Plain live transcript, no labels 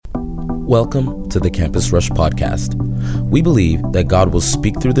Welcome to the Campus Rush podcast. We believe that God will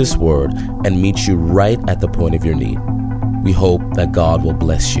speak through this word and meet you right at the point of your need. We hope that God will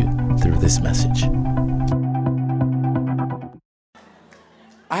bless you through this message.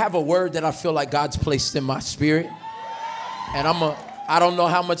 I have a word that I feel like God's placed in my spirit, and I don't know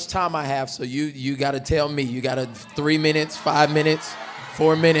how much time I have, so you got to tell me. You got 3 minutes, 5 minutes,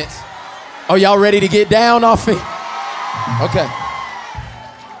 4 minutes. Are y'all ready to get down off it? Okay.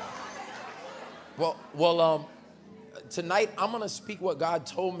 Well, tonight I'm going to speak what God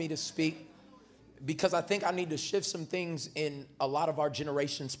told me to speak because I think I need to shift some things in a lot of our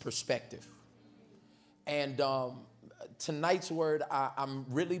generation's perspective. And tonight's word, I'm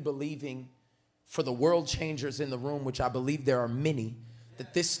really believing for the world changers in the room, which I believe there are many,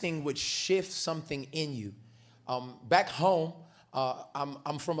 that this thing would shift something in you. Back home,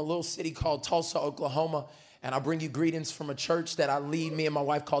 I'm from a little city called Tulsa, Oklahoma, and I bring you greetings from a church that I lead, me and my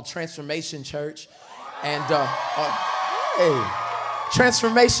wife, called Transformation Church. And, hey,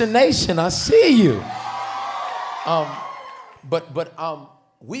 Transformation Nation, I see you. But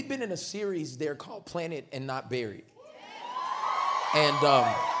we've been in a series there called Planted and Not Buried. And,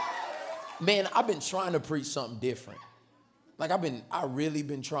 man, I've been trying to preach something different. Like I really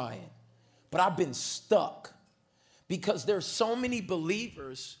been trying, but I've been stuck because there's so many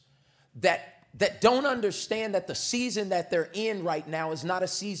believers that don't understand that the season that they're in right now is not a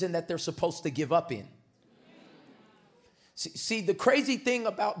season that they're supposed to give up in. See, the crazy thing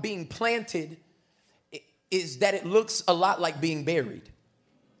about being planted is that it looks a lot like being buried.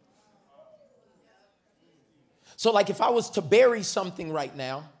 So like if I was to bury something right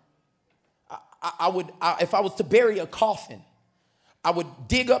now, if I was to bury a coffin, I would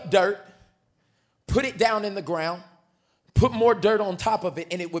dig up dirt, put it down in the ground, put more dirt on top of it,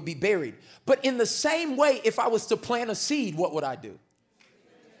 and it would be buried. But in the same way, if I was to plant a seed, what would I do?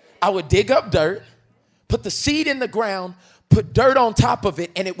 I would dig up dirt, put the seed in the ground, put dirt on top of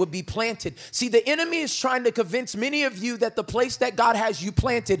it, and it would be planted. See, the enemy is trying to convince many of you that the place that God has you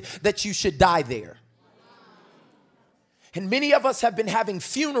planted, that you should die there. And many of us have been having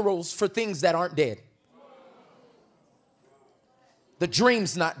funerals for things that aren't dead. The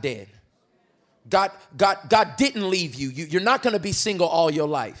dream's not dead. God didn't leave you. You're not going to be single all your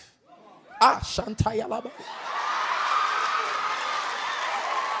life.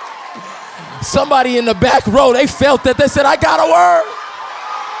 Somebody in the back row, they felt that. They said, I got a word.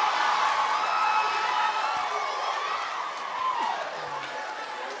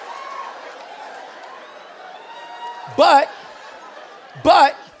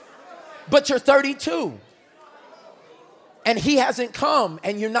 But you're 32 and he hasn't come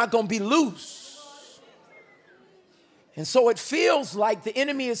and you're not going to be loose. And so it feels like the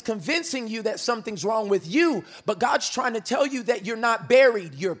enemy is convincing you that something's wrong with you, but God's trying to tell you that you're not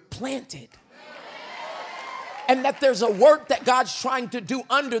buried, you're planted. And that there's a work that God's trying to do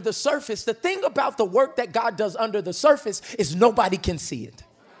under the surface. The thing about the work that God does under the surface is nobody can see it.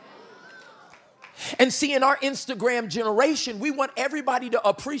 And see, in our Instagram generation, we want everybody to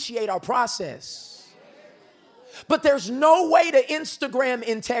appreciate our process. But there's no way to Instagram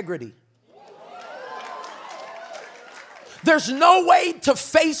integrity. There's no way to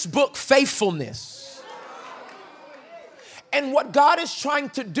Facebook faithfulness. And what God is trying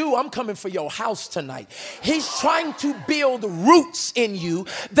to do, I'm coming for your house tonight. He's trying to build roots in you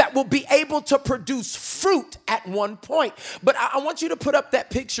that will be able to produce fruit at one point. But I want you to put up that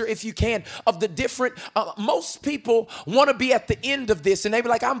picture, if you can, of the different, most people want to be at the end of this and they be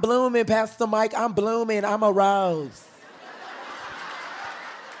like, I'm blooming, Pastor Mike, I'm blooming, I'm a rose.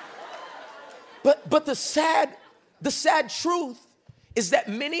 But the sad truth is that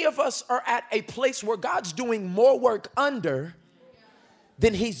many of us are at a place where God's doing more work under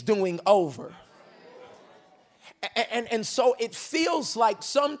than he's doing over. And so it feels like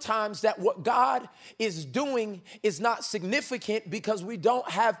sometimes that what God is doing is not significant because we don't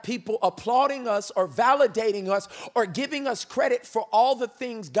have people applauding us or validating us or giving us credit for all the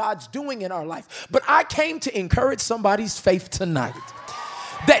things God's doing in our life. But I came to encourage somebody's faith tonight.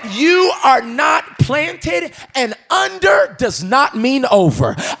 That you are not planted, and under does not mean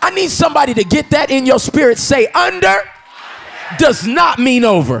over. I need somebody to get that in your spirit. Say, under does not mean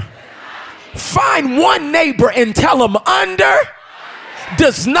over. Find one neighbor and tell them under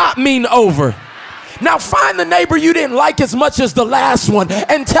does not mean over. Now find the neighbor you didn't like as much as the last one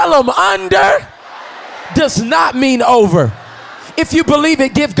and tell them under does not mean over. If you believe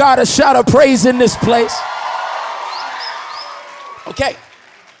it, give God a shout of praise in this place. Okay.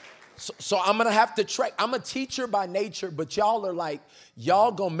 So I'm going to have to track. I'm a teacher by nature, but y'all are like,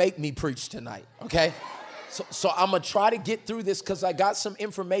 y'all going to make me preach tonight, okay? So I'm going to try to get through this because I got some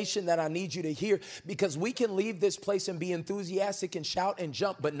information that I need you to hear, because we can leave this place and be enthusiastic and shout and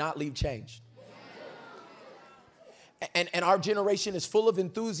jump, but not leave changed. And our generation is full of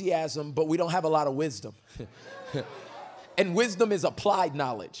enthusiasm, but we don't have a lot of wisdom. And wisdom is applied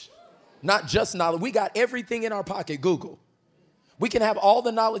knowledge, not just knowledge. We got everything in our pocket, Google. We can have all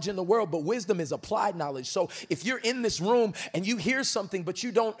the knowledge in the world, but wisdom is applied knowledge. So if you're in this room and you hear something, but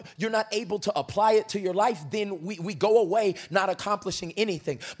you're not able to apply it to your life, then we go away not accomplishing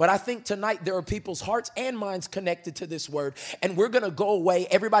anything. But I think tonight there are people's hearts and minds connected to this word, and we're going to go away.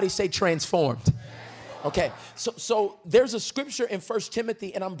 Everybody say transformed. Okay, so there's a scripture in 1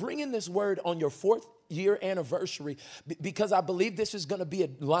 Timothy, and I'm bringing this word on your 4th year anniversary because I believe this is going to be a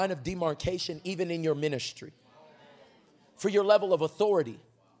line of demarcation even in your ministry, for your level of authority,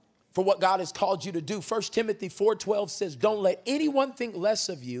 for what God has called you to do. 1 Timothy 4:12 says, don't let anyone think less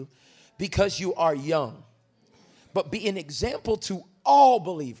of you because you are young, but be an example to all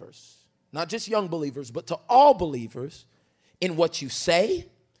believers, not just young believers, but to all believers in what you say,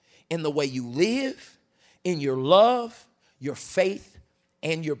 in the way you live, in your love, your faith,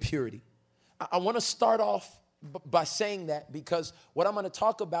 and your purity. I want to start off by saying that because what I'm going to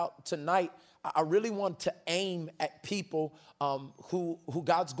talk about tonight, I really want to aim at people who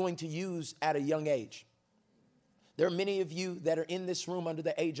God's going to use at a young age. There are many of you that are in this room under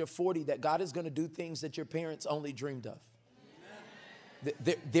the age of 40 that God is going to do things that your parents only dreamed of.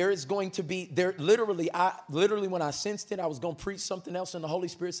 There is going to be, literally when I sensed it, I was going to preach something else, and the Holy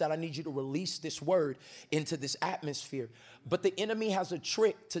Spirit said, I need you to release this word into this atmosphere. But the enemy has a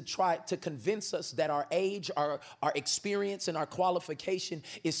trick to try to convince us that our age, our experience, and our qualification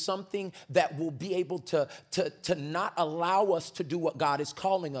is something that will be able to not allow us to do what God is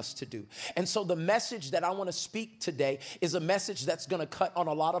calling us to do. And so the message that I want to speak today is a message that's going to cut on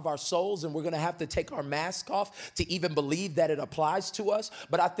a lot of our souls, and we're going to have to take our mask off to even believe that it applies to us.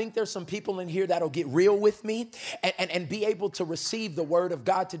 But I think there's some people in here that'll get real with me and be able to receive the word of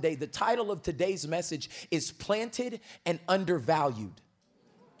God today. The title of today's message is Planted and Undervalued.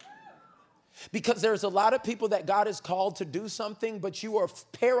 Because there's a lot of people that God has called to do something, but you are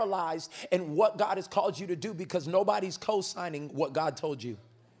paralyzed in what God has called you to do because nobody's co-signing what God told you.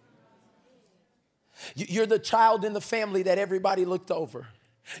 You're the child in the family that everybody looked over.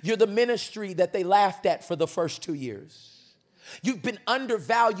 You're the ministry that they laughed at for the first 2 years. You've been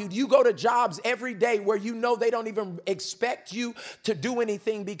undervalued. You go to jobs every day where you know they don't even expect you to do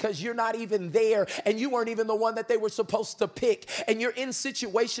anything because you're not even there and you weren't even the one that they were supposed to pick. And you're in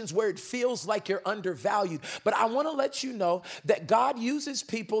situations where it feels like you're undervalued. But I want to let you know that God uses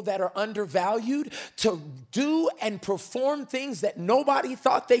people that are undervalued to do and perform things that nobody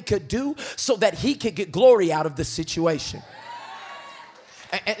thought they could do so that he could get glory out of the situation.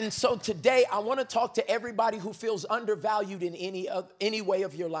 And so today, I want to talk to everybody who feels undervalued in any way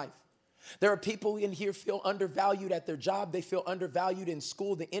of your life. There are people in here feel undervalued at their job. They feel undervalued in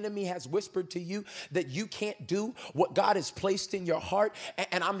school. The enemy has whispered to you that you can't do what God has placed in your heart.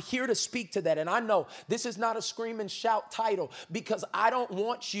 And I'm here to speak to that. And I know this is not a scream and shout title because I don't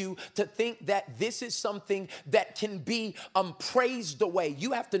want you to think that this is something that can be praised away.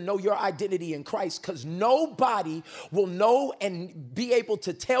 You have to know your identity in Christ because nobody will know and be able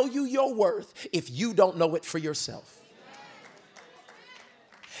to tell you your worth if you don't know it for yourself.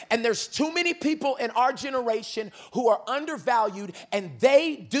 And there's too many people in our generation who are undervalued and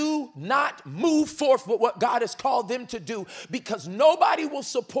they do not move forth with what God has called them to do because nobody will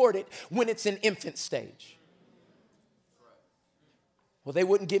support it when it's in infant stage. Well, they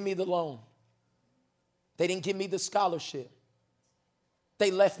wouldn't give me the loan. They didn't give me the scholarship. They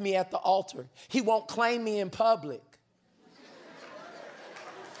left me at the altar. He won't claim me in public.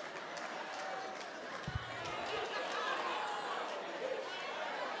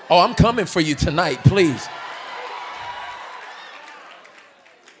 Oh, I'm coming for you tonight, please.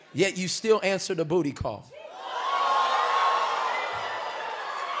 Yet you still answer the booty call.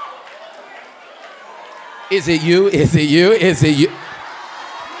 Is it you? Is it you? Is it you?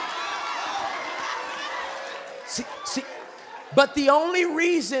 See, but the only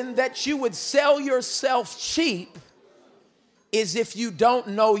reason that you would sell yourself cheap is if you don't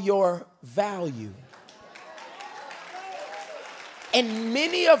know your value. And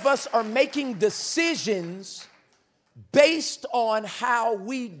many of us are making decisions based on how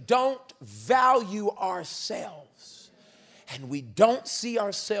we don't value ourselves. And we don't see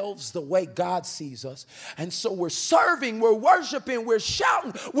ourselves the way God sees us. And so we're serving, we're worshiping, we're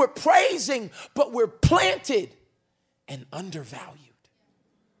shouting, we're praising, but we're planted and undervalued.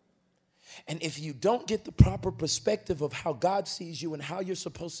 And if you don't get the proper perspective of how God sees you and how you're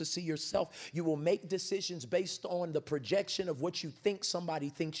supposed to see yourself, you will make decisions based on the projection of what you think somebody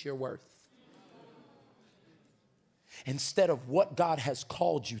thinks you're worth, instead of what God has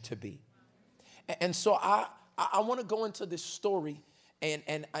called you to be. And so I want to go into this story,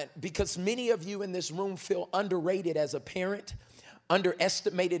 and because many of you in this room feel underrated as a parent,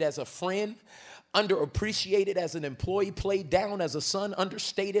 underestimated as a friend, underappreciated as an employee, played down as a son,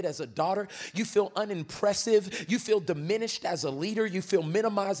 understated as a daughter. You feel unimpressive. You feel diminished as a leader. You feel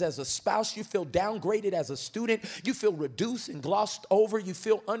minimized as a spouse. You feel downgraded as a student. You feel reduced and glossed over. You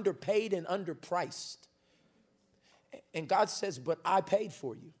feel underpaid and underpriced. And God says, but I paid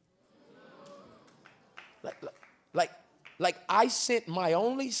for you. Like I sent my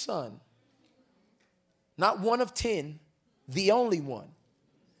only son, not one of 10, the only one,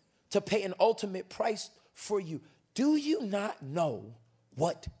 to pay an ultimate price for you. Do you not know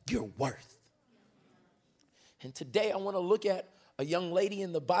what you're worth? And today I want to look at a young lady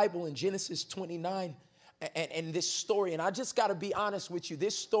in the Bible in Genesis 29 and this story. And I just got to be honest with you.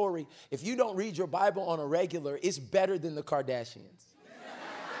 This story, if you don't read your Bible on a regular, is better than the Kardashians.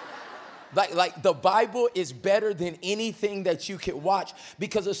 Like the Bible is better than anything that you could watch,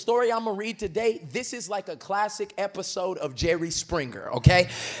 because the story I'm going to read today, this is like a classic episode of Jerry Springer, okay?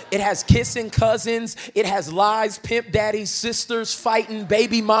 It has kissing cousins. It has lies, pimp daddies, sisters fighting,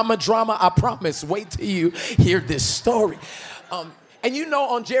 baby mama drama. I promise. Wait till you hear this story. And you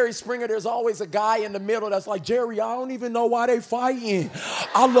know, on Jerry Springer, there's always a guy in the middle that's like, Jerry, I don't even know why they fighting.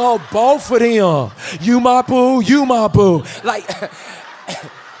 I love both of them. You my boo, you my boo. Like...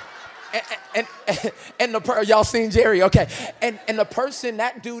 And y'all seen Jerry? Okay. And the person,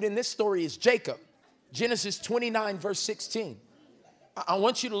 that dude in this story is Jacob. Genesis 29, verse 16. I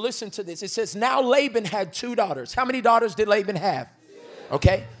want you to listen to this. It says, now Laban had 2 daughters. How many daughters did Laban have? 2.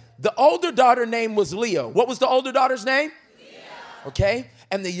 Okay. The older daughter name was Leah. What was the older daughter's name? Leah. Okay.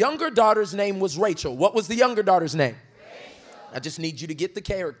 And the younger daughter's name was Rachel. What was the younger daughter's name? Rachel. I just need you to get the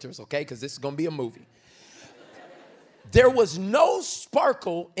characters, okay? Because this is going to be a movie. There was no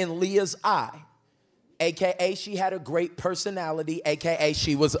sparkle in Leah's eye, a.k.a. she had a great personality, a.k.a.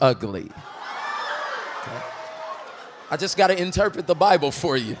 she was ugly. Okay? I just got to interpret the Bible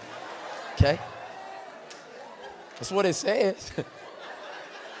for you, okay? That's what it says.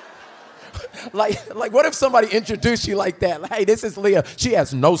 like what if somebody introduced you like that? Like, hey, this is Leah. She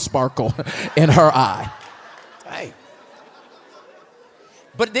has no sparkle in her eye. Hey.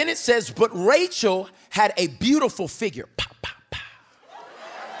 But then it says, but Rachel had a beautiful figure,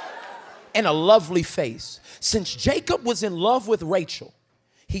 and a lovely face. Since Jacob was in love with Rachel,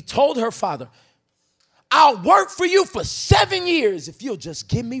 he told her father, I'll work for you for 7 years if you'll just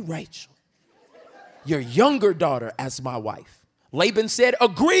give me Rachel, your younger daughter, as my wife. Laban said,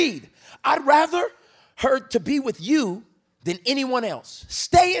 agreed. I'd rather her to be with you than anyone else.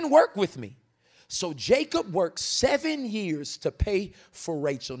 Stay and work with me. So Jacob worked 7 years to pay for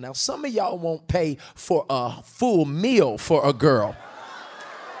Rachel. Now, some of y'all won't pay for a full meal for a girl.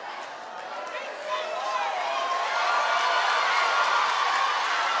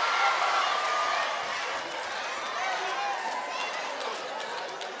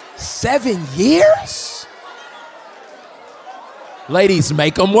 $7 years? Ladies,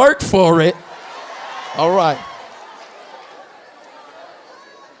 make them work for it. All right.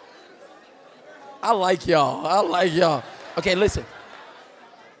 I like y'all. Okay, listen.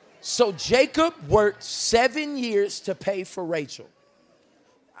 So Jacob worked 7 years to pay for Rachel.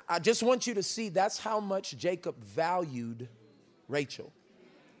 I just want you to see that's how much Jacob valued Rachel.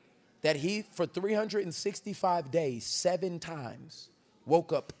 That he, for 365 days, 7 times,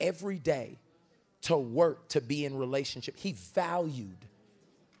 woke up every day to work, to be in relationship. He valued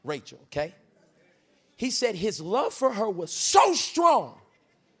Rachel, okay? He said his love for her was so strong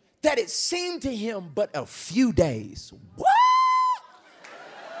that it seemed to him but a few days. What?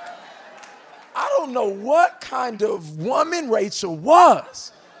 I don't know what kind of woman Rachel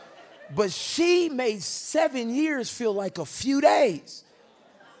was, but she made 7 years feel like a few days.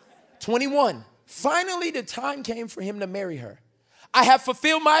 21. Finally, the time came for him to marry her. I have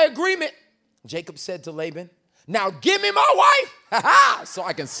fulfilled my agreement, Jacob said to Laban. Now give me my wife so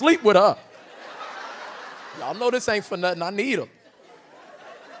I can sleep with her. Y'all know this ain't for nothing. I need her.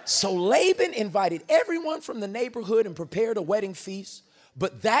 So Laban invited everyone from the neighborhood and prepared a wedding feast.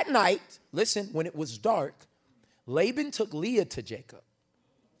 But that night, listen, when it was dark, Laban took Leah to Jacob,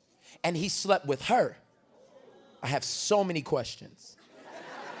 and he slept with her. I have so many questions.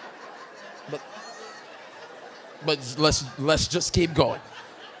 But let's just keep going.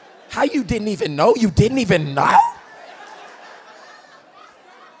 How you didn't even know? You didn't even know?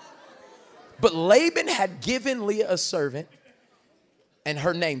 But Laban had given Leah a servant, and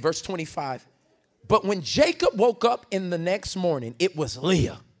her name, verse 25. But when Jacob woke up in the next morning, it was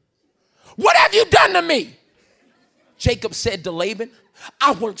Leah. What have you done to me? Jacob said to Laban,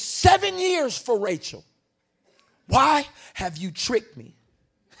 I worked 7 years for Rachel. Why have you tricked me?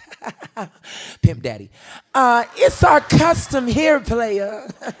 Pimp daddy. It's our custom here, player.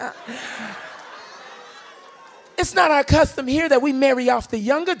 It's not our custom here that we marry off the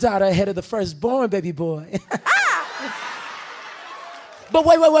younger daughter ahead of the firstborn, baby boy. But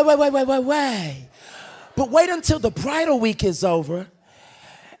wait. But wait until the bridal week is over,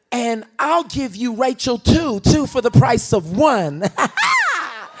 and I'll give you Rachel two for the price of one.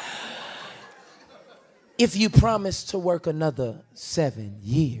 If you promise to work another 7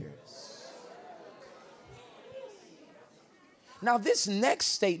 years. Now, this next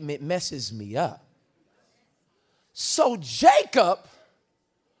statement messes me up. So Jacob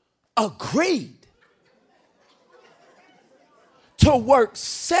agreed to work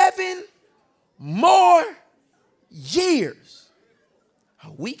 7 more years.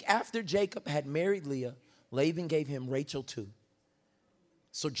 A week after Jacob had married Leah, Laban gave him Rachel too.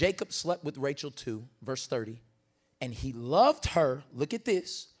 So Jacob slept with Rachel too, verse 30, and he loved her, look at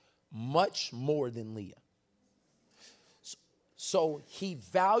this, much more than Leah. So he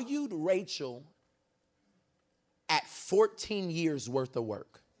valued Rachel at 14 years worth of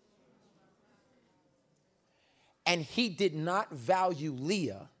work. And he did not value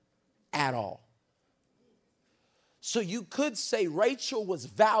Leah at all. So you could say Rachel was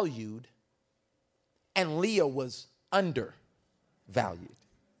valued and Leah was undervalued.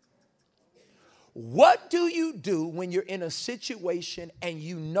 What do you do when you're in a situation and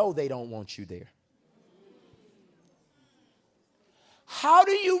you know they don't want you there? How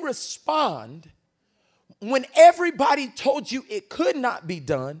do you respond when everybody told you it could not be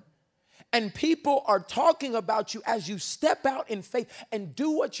done and people are talking about you as you step out in faith and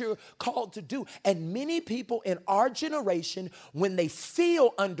do what you're called to do? And many people in our generation, when they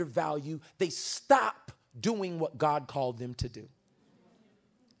feel undervalued, they stop doing what God called them to do.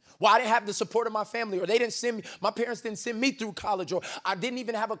 Well, I didn't have the support of my family, or they didn't send me, my parents didn't send me through college, or I didn't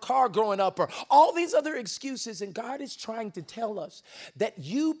even have a car growing up, or all these other excuses. And God is trying to tell us that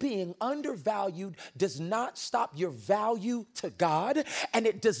you being undervalued does not stop your value to God, and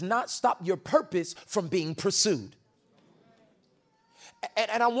it does not stop your purpose from being pursued.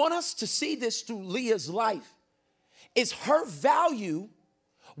 And I want us to see this through Leah's life. Is her value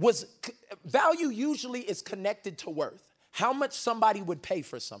usually is connected to worth. How much somebody would pay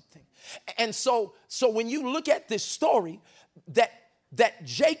for something. And so when you look at this story, that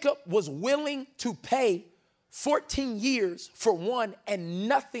Jacob was willing to pay 14 years for one and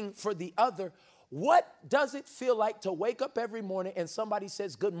nothing for the other, what does it feel like to wake up every morning and somebody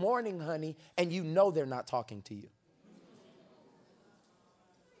says, good morning, honey, and you know they're not talking to you?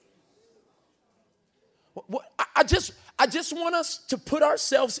 I just want us to put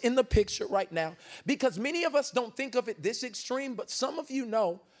ourselves in the picture right now, because many of us don't think of it this extreme, but some of you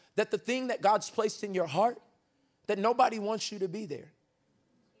know that the thing that God's placed in your heart, that nobody wants you to be there.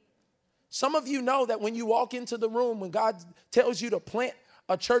 Some of you know that when you walk into the room, when God tells you to plant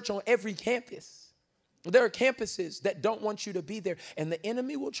a church on every campus, there are campuses that don't want you to be there, and the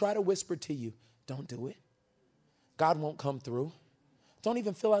enemy will try to whisper to you, don't do it. God won't come through. Don't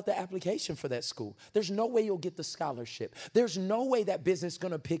even fill out the application for that school. There's no way you'll get the scholarship. There's no way that business is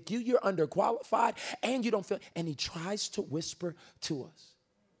going to pick you. You're underqualified and you don't feel. And he tries to whisper to us.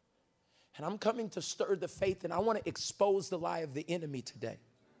 And I'm coming to stir the faith, and I want to expose the lie of the enemy today.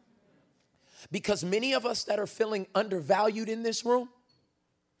 Because many of us that are feeling undervalued in this room,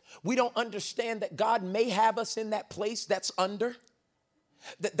 we don't understand that God may have us in that place that's under.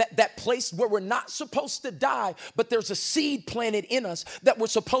 That place where we're not supposed to die, but there's a seed planted in us that we're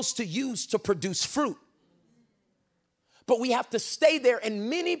supposed to use to produce fruit. But we have to stay there, and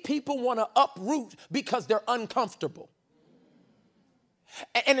many people want to uproot because they're uncomfortable.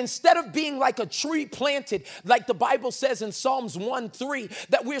 And instead of being like a tree planted, like the Bible says in Psalms 1:3,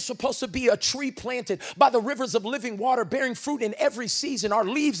 that we're supposed to be a tree planted by the rivers of living water, bearing fruit in every season, our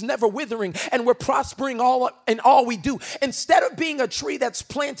leaves never withering, and we're prospering in all we do. Instead of being a tree that's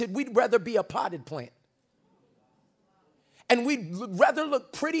planted, we'd rather be a potted plant. And we'd rather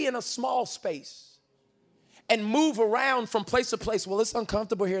look pretty in a small space and move around from place to place. Well, it's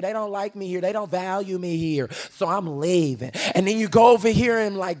uncomfortable here. They don't like me here. They don't value me here. So I'm leaving. And then you go over here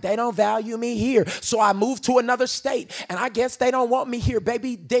and like, they don't value me here. So I move to another state. And I guess they don't want me here.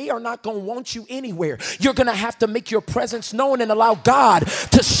 Baby, they are not going to want you anywhere. You're going to have to make your presence known and allow God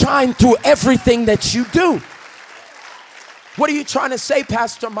to shine through everything that you do. What are you trying to say,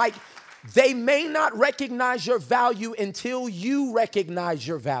 Pastor Mike? They may not recognize your value until you recognize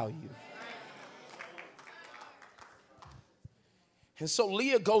your value. And so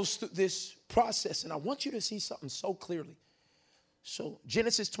Leah goes through this process, and I want you to see something so clearly. So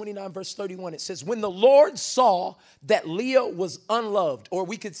Genesis 29 verse 31, it says, when the Lord saw that Leah was unloved, or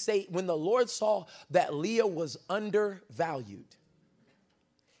we could say when the Lord saw that Leah was undervalued,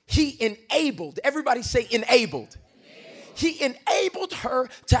 he enabled, everybody say enabled. He enabled her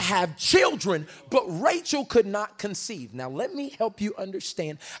to have children, but Rachel could not conceive. Now, let me help you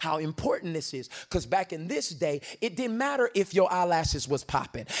understand how important this is, because back in this day, it didn't matter if your eyelashes was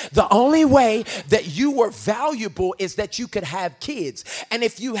popping. The only way that you were valuable is that you could have kids. And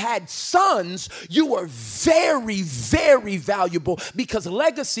if you had sons, you were very, very valuable because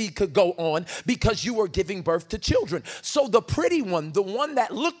legacy could go on because you were giving birth to children. So the pretty one, the one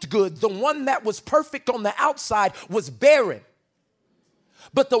that looked good, the one that was perfect on the outside was barren.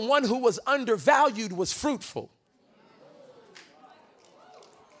 But the one who was undervalued was fruitful.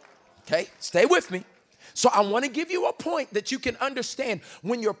 Okay, stay with me. So I want to give you a point that you can understand.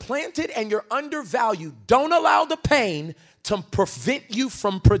 When you're planted and you're undervalued, don't allow the pain to prevent you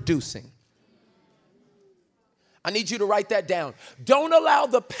from producing. I need you to write that down. Don't allow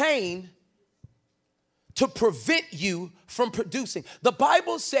the pain to prevent you from producing. The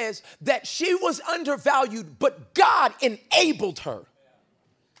Bible says that she was undervalued, but God enabled her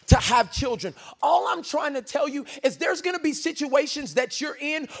to have children. All I'm trying to tell you is there's going to be situations that you're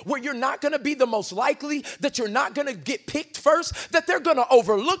in where you're not going to be the most likely, that you're not going to get picked first, that they're going to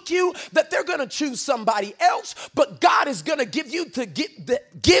overlook you, that they're going to choose somebody else, but God is going to give you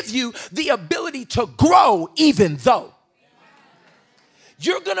the ability to grow even though.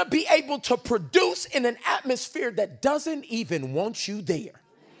 You're going to be able to produce in an atmosphere that doesn't even want you there.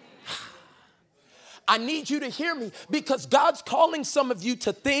 I need you to hear me, because God's calling some of you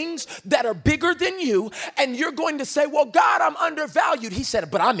to things that are bigger than you, and you're going to say, well, God, I'm undervalued. He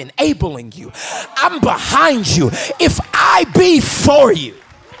said, but I'm enabling you. I'm behind you. If I be for you,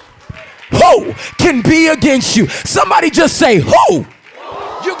 who can be against you? Somebody just say, who?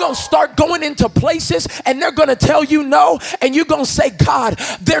 You're going to start going into places and they're going to tell you no, and you're going to say, God,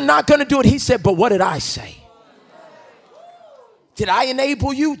 they're not going to do it. He said, but what did I say? Did I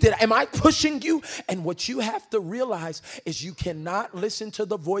enable you? Am I pushing you? And what you have to realize is you cannot listen to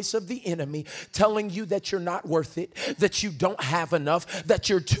the voice of the enemy telling you that you're not worth it, that you don't have enough, that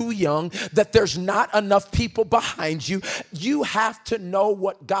you're too young, that there's not enough people behind you. You have to know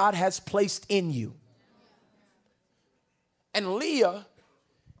what God has placed in you. And Leah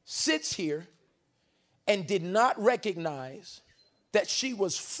sits here and did not recognize that she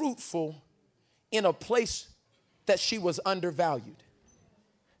was fruitful in a place that she was undervalued.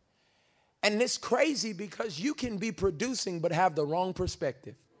 And it's crazy because you can be producing but have the wrong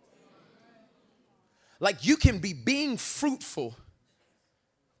perspective. Like you can be being fruitful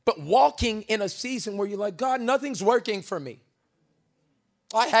but walking in a season where you're like, God, nothing's working for me.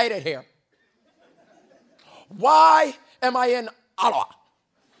 I hate it here. Why am I in Ottawa?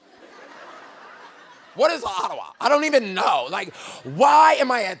 What is Ottawa? I don't even know. Like, why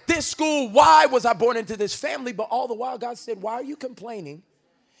am I at this school? Why was I born into this family? But all the while, God said, why are you complaining?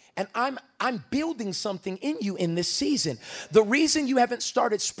 And I'm building something in you in this season. The reason you haven't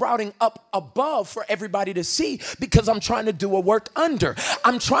started sprouting up above for everybody to see, because I'm trying to do a work under.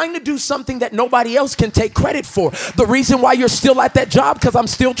 I'm trying to do something that nobody else can take credit for. The reason why you're still at that job, because I'm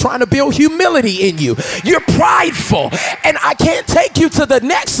still trying to build humility in you. You're prideful, and I can't take you to the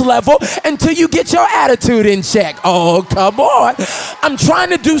next level until you get your attitude in check. Oh, come on. I'm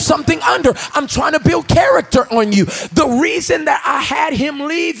trying to do something under. I'm trying to build character on you. The reason that I had him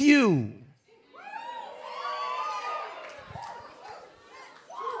leave you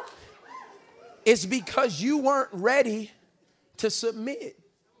is because you weren't ready to submit.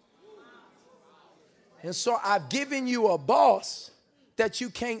 And so I've given you a boss that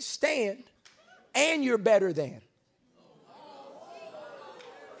you can't stand and you're better than.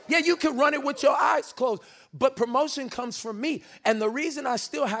 Yeah, you can run it with your eyes closed, but promotion comes from me. And the reason I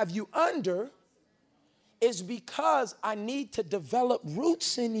still have you under is because I need to develop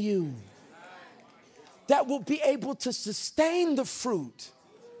roots in you that will be able to sustain the fruit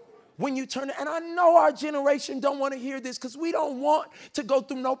when you turn it. And I know our generation don't want to hear this because we don't want to go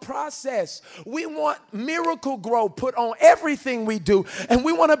through no process. We want miracle grow put on everything we do, and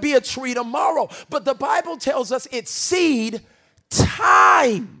we want to be a tree tomorrow. But the Bible tells us it's seed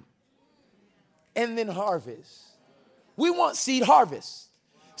time and then harvest. We want seed harvest,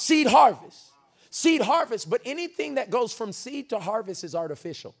 seed harvest. Seed harvest, but anything that goes from seed to harvest is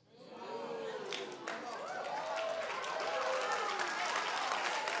artificial.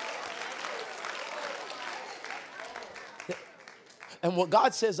 And what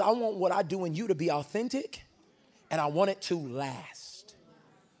God says, I want what I do in you to be authentic, and I want it to last.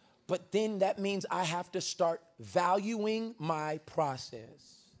 But then that means I have to start valuing my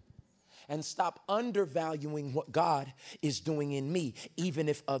process and stop undervaluing what God is doing in me, even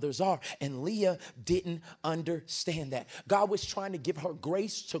if others are. And Leah didn't understand that. God was trying to give her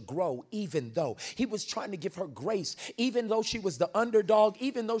grace to grow, even though he was trying to give her grace, even though she was the underdog,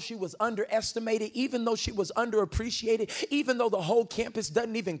 even though she was underestimated, even though she was underappreciated, even though the whole campus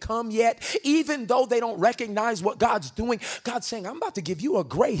doesn't even come yet, even though they don't recognize what God's doing. God's saying, I'm about to give you a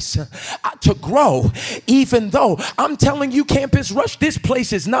grace to grow, even though I'm telling you, Campus Rush, this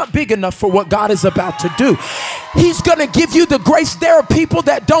place is not big enough for what God is about to do. He's going to give you the grace. There are people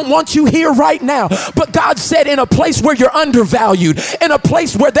that don't want you here right now, but God said in a place where you're undervalued, in a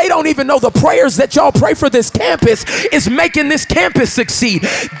place where they don't even know the prayers that y'all pray for this campus is making this campus succeed.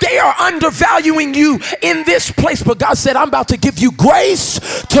 They are undervaluing you in this place, but God said, I'm about to give you grace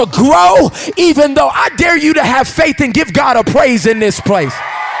to grow, even though I dare you to have faith and give God a praise in this place.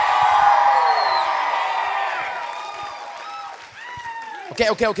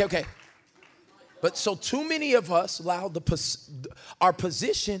 Okay. But so too many of us allow our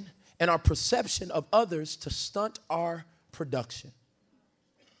position and our perception of others to stunt our production.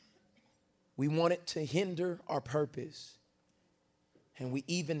 We want it to hinder our purpose, and we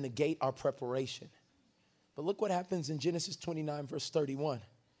even negate our preparation. But look what happens in Genesis 29, verse 31.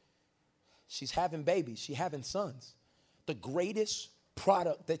 She's having babies. She's having sons. The greatest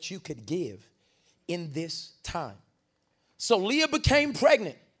product that you could give in this time. So Leah became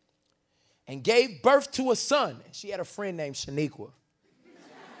pregnant and gave birth to a son. She had a friend named Shaniqua.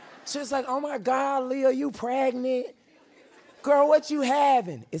 She was like, oh my God, Leah, you pregnant? Girl, what you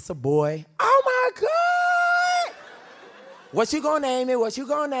having? It's a boy. Oh my God. What you gonna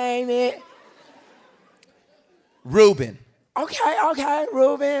name it? Reuben. Okay,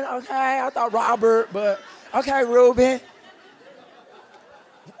 Reuben. Okay, I thought Robert, but okay, Reuben.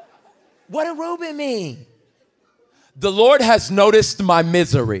 What did Reuben mean? The Lord has noticed my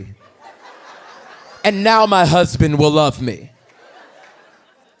misery, and now my husband will love me.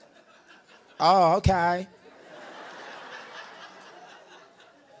 Oh, okay.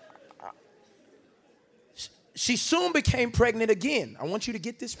 She soon became pregnant again. I want you to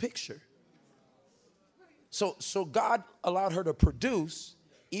get this picture. So God allowed her to produce,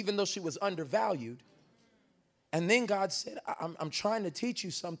 even though she was undervalued. And then God said, I'm trying to teach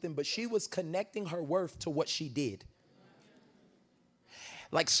you something, but she was connecting her worth to what she did.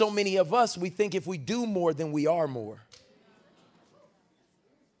 Like so many of us, we think if we do more, then we are more.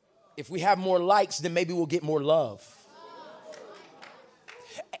 If we have more likes, then maybe we'll get more love.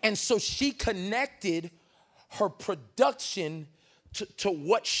 And so she connected her production to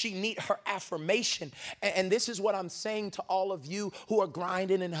what she need, her affirmation. And this is what I'm saying to all of you who are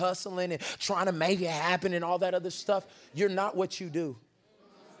grinding and hustling and trying to make it happen and all that other stuff. You're not what you do.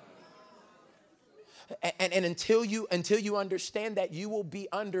 And until you understand that, you will be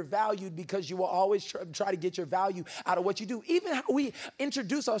undervalued, because you will always try to get your value out of what you do. Even how we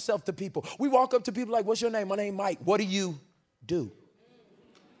introduce ourselves to people. We walk up to people like, what's your name? My name Mike. What do you do?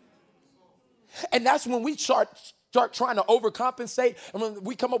 And that's when we start trying to overcompensate. And when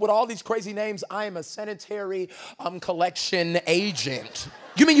we come up with all these crazy names, I am a sanitary collection agent.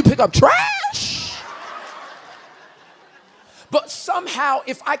 You mean you pick up trash? But somehow,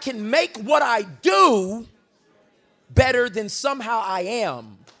 if I can make what I do better, then somehow I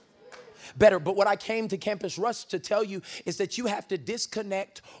am better. But what I came to Campus Rush to tell you is that you have to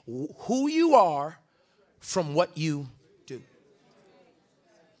disconnect who you are from what you do,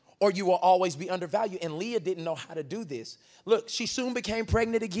 or you will always be undervalued. And Leah didn't know how to do this. Look, she soon became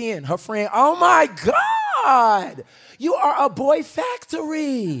pregnant again. Her friend, oh my God, you are a boy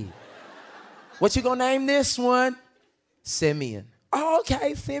factory. What you gonna name this one? Simeon. Oh,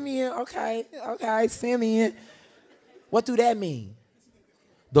 okay, Simeon. Okay, Simeon. What do that mean?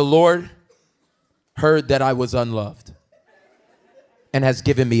 The Lord heard that I was unloved and has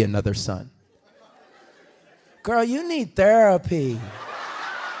given me another son. Girl, you need therapy.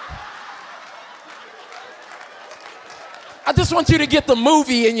 I just want you to get the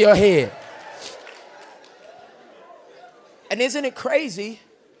movie in your head. And isn't it crazy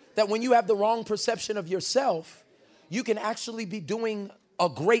that when you have the wrong perception of yourself, you can actually be doing a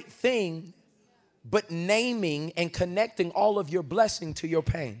great thing, but naming and connecting all of your blessing to your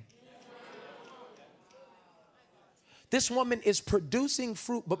pain. This woman is producing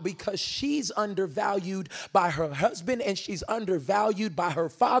fruit, but because she's undervalued by her husband, and she's undervalued by her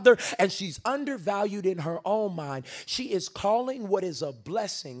father, and she's undervalued in her own mind, she is calling what is a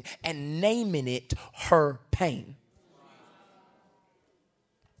blessing and naming it her pain.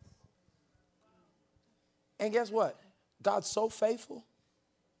 And guess what? God's so faithful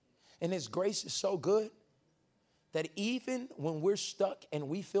and his grace is so good that even when we're stuck and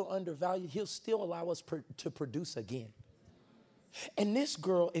we feel undervalued, he'll still allow us to produce again. And this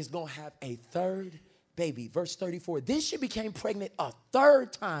girl is going to have a third baby. Verse 34, then she became pregnant a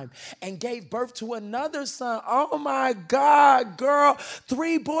third time and gave birth to another son. Oh my God, girl.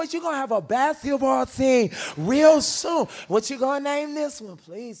 3 boys. You're going to have a basketball team real soon. What you going to name this one?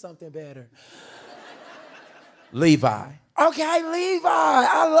 Please, something better. Levi. Okay, Levi.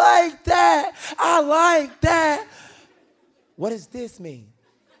 I like that. I like that. What does this mean?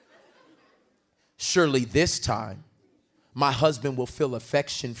 Surely this time my husband will feel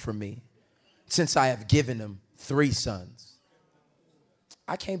affection for me, since I have given him 3 sons.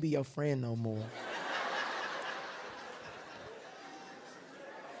 I can't be your friend no more.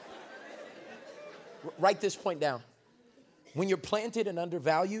 Write this point down. When you're planted and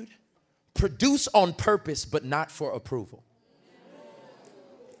undervalued, produce on purpose, but not for approval.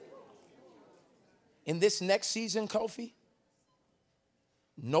 In this next season, Kofi,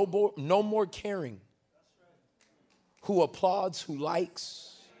 no more caring who applauds, who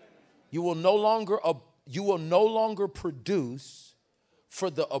likes. You will no longer produce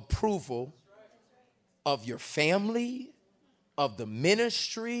for the approval of your family, of the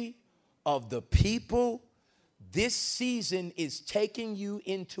ministry, of the people. This season is taking you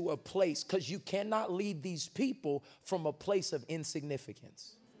into a place, because you cannot lead these people from a place of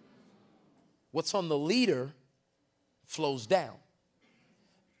insignificance. What's on the leader flows down.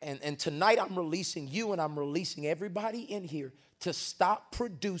 And tonight I'm releasing you and I'm releasing everybody in here to stop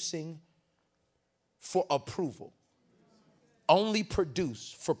producing for approval. Only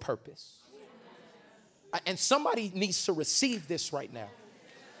produce for purpose. And somebody needs to receive this right now.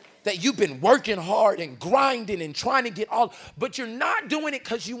 That you've been working hard and grinding and trying to get all, but you're not doing it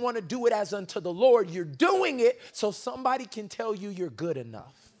because you want to do it as unto the Lord. You're doing it so somebody can tell you you're good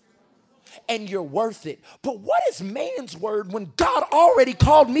enough. And you're worth it. But what is man's word when God already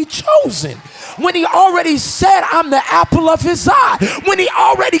called me chosen? When he already said I'm the apple of his eye? When he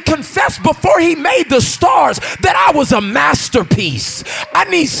already confessed before he made the stars that I was a masterpiece? I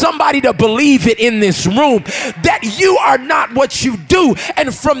need somebody to believe it in this room, that you are not what you do.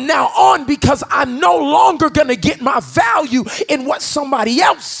 And from now on, because I'm no longer going to get my value in what somebody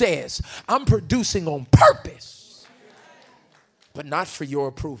else says, I'm producing on purpose, but not for your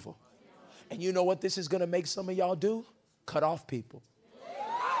approval. And you know what this is going to make some of y'all do? Cut off people.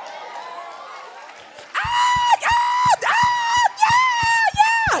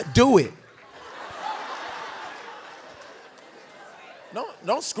 Do it. No,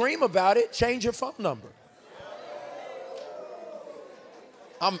 don't scream about it. Change your phone number.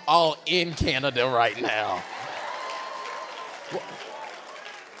 I'm all in Canada right now.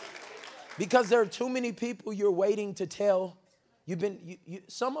 Because there are too many people you're waiting to tell.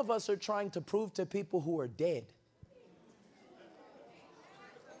 Some of us are trying to prove to people who are dead.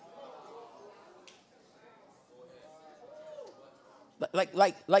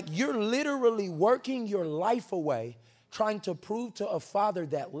 Like you're literally working your life away trying to prove to a father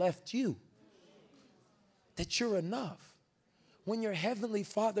that left you that you're enough, when your heavenly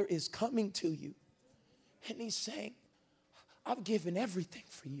Father is coming to you and he's saying, I've given everything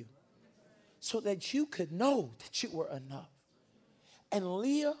for you so that you could know that you were enough. And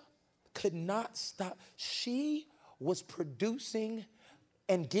Leah could not stop. She was producing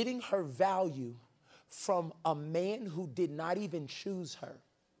and getting her value from a man who did not even choose her.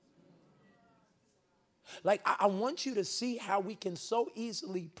 Like, I want you to see how we can so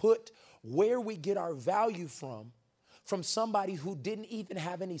easily put where we get our value from somebody who didn't even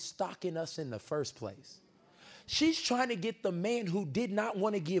have any stock in us in the first place. She's trying to get the man who did not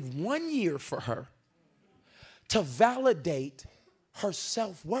want to give 1 year for her to validate her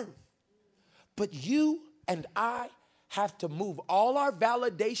self-worth. But you and I have to move all our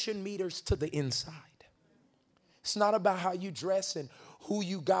validation meters to the inside. It's not about how you dress and who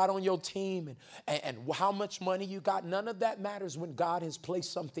you got on your team and how much money you got. None of that matters when God has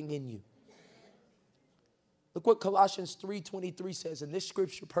placed something in you. Look what Colossians 3:23 says. And this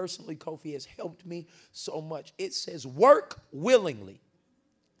scripture personally, Kofi, has helped me so much. It says, work willingly.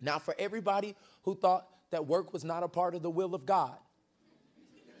 Now, for everybody who thought that work was not a part of the will of God,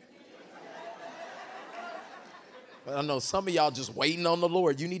 but I know some of y'all just waiting on the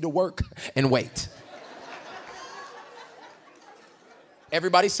Lord. You need to work and wait.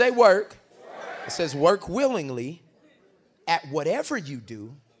 Everybody say work. It says work willingly at whatever you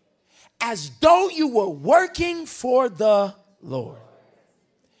do as though you were working for the Lord.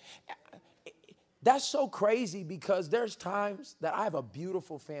 That's so crazy because there's times that I have a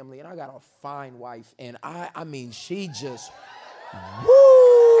beautiful family and I got a fine wife and I mean, she just,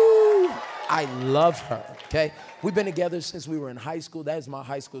 woo, I love her, okay? We've been together since we were in high school. That is my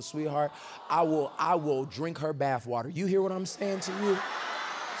high school sweetheart. I will drink her bath water. You hear what I'm saying to you?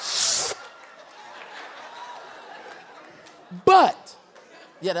 But,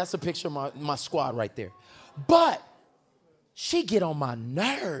 yeah, that's a picture of my squad right there. But she get on my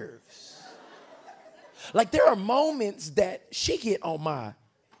nerves. Like there are moments that she get on my.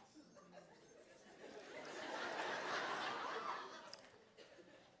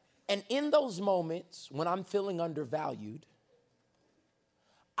 And in those moments when I'm feeling undervalued,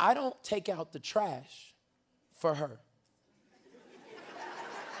 I don't take out the trash for her.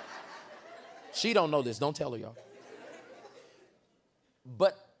 She don't know this. Don't tell her, y'all.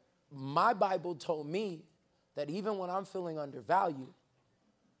 But my Bible told me that even when I'm feeling undervalued,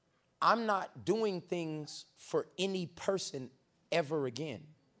 I'm not doing things for any person ever again.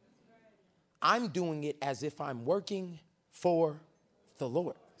 I'm doing it as if I'm working for the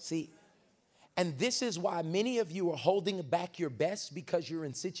Lord. See, and this is why many of you are holding back your best, because you're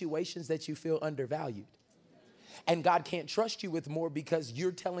in situations that you feel undervalued. And God can't trust you with more because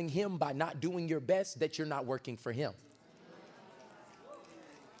you're telling him by not doing your best that you're not working for him.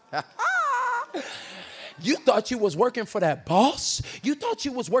 You thought you was working for that boss. You thought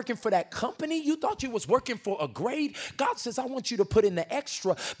you was working for that company. You thought you was working for a grade. God says, I want you to put in the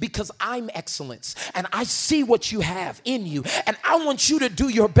extra because I'm excellence and I see what you have in you and I want you to do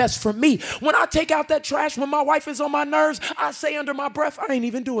your best for me. When I take out that trash, when my wife is on my nerves, I say under my breath, I ain't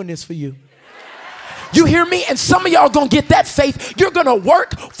even doing this for you. You hear me? And some of y'all gonna get that faith. You're gonna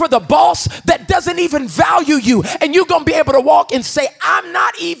work for the boss that doesn't even value you. And you're gonna be able to walk and say, I'm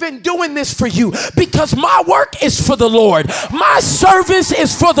not even doing this for you because my work is for the Lord. My service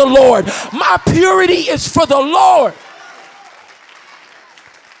is for the Lord. My purity is for the Lord.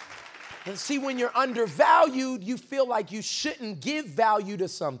 And see, when you're undervalued, you feel like you shouldn't give value to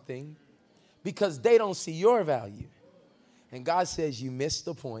something because they don't see your value. And God says, you missed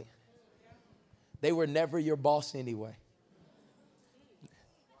the point. They were never your boss anyway.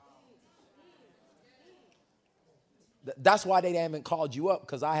 That's why they haven't called you up,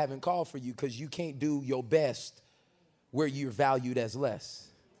 because I haven't called for you, because you can't do your best where you're valued as less.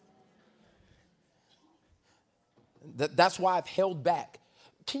 That's why I've held back.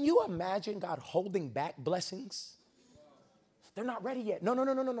 Can you imagine God holding back blessings? They're not ready yet.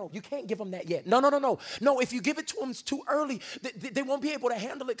 No. You can't give them that yet. No. No, if you give it to them it's too early, they won't be able to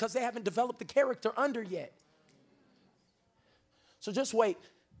handle it because they haven't developed the character under yet. So just wait.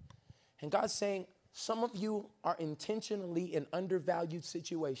 And God's saying, some of you are intentionally in undervalued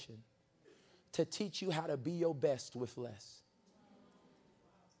situation to teach you how to be your best with less.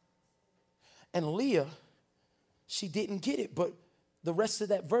 And Leah, she didn't get it, but the rest of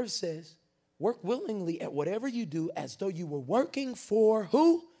that verse says, work willingly at whatever you do as though you were working for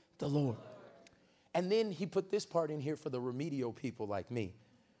who? The Lord. And then he put this part in here for the remedial people like me,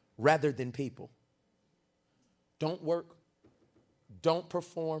 rather than people. Don't work, don't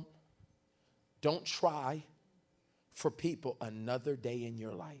perform, don't try for people another day in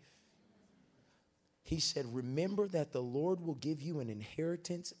your life. He said, remember that the Lord will give you an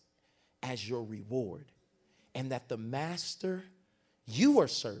inheritance as your reward, and that the master you are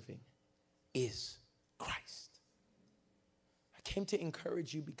serving is Christ. I came to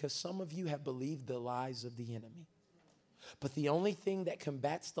encourage you because some of you have believed the lies of the enemy. But the only thing that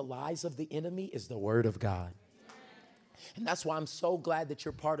combats the lies of the enemy is the word of God. And that's why I'm so glad that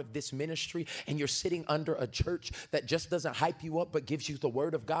you're part of this ministry and you're sitting under a church that just doesn't hype you up but gives you the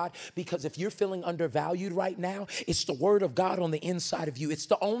word of God. Because if you're feeling undervalued right now, it's the word of God on the inside of you. It's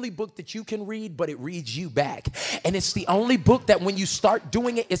the only book that you can read, but it reads you back. And it's the only book that when you start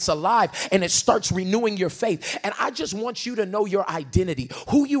doing it, it's alive and it starts renewing your faith. And I just want you to know your identity,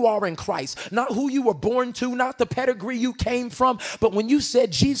 who you are in Christ, not who you were born to, not the pedigree you came from. But when you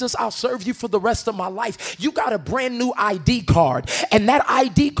said, Jesus, I'll serve you for the rest of my life, you got a brand new ID card. And that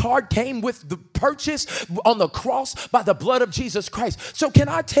ID card came with the purchase on the cross by the blood of Jesus Christ. So can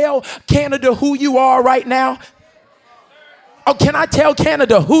I tell Canada who you are right now? Oh, can I tell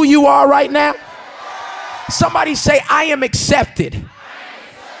Canada who you are right now? Somebody say, I am accepted.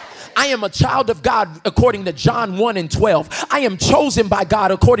 I am a child of God according to John 1:12. I am chosen by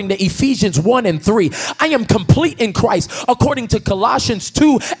God according to Ephesians 1:3. I am complete in Christ according to Colossians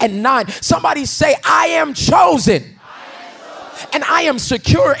 2:9. Somebody say, I am chosen. And I am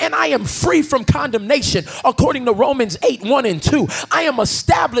secure and I am free from condemnation according to Romans 8:1-2. I am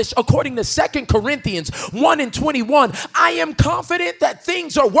established according to 2 Corinthians 1:21. I am confident that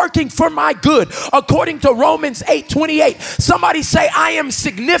things are working for my good according to Romans 8:28. Somebody say, I am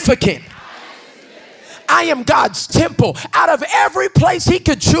significant. I am God's temple. Out of every place he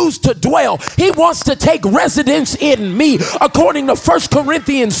could choose to dwell, he wants to take residence in me. According to 1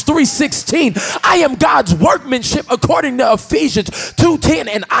 Corinthians 3:16, I am God's workmanship according to Ephesians 2:10,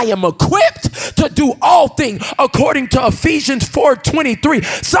 and I am equipped to do all things according to Ephesians 4:23.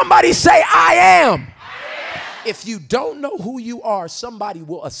 Somebody say, I am. If you don't know who you are, somebody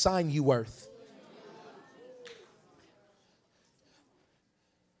will assign you worth.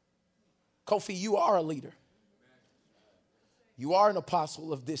 Kofi, you are a leader. You are an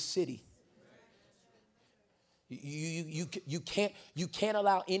apostle of this city. You can't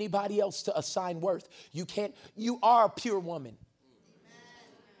allow anybody else to assign worth. You are a pure woman.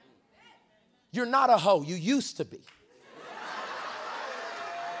 You're not a hoe. You used to be.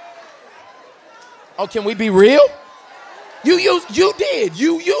 Oh, can we be real? You did.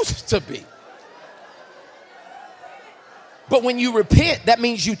 You used to be. But when you repent, that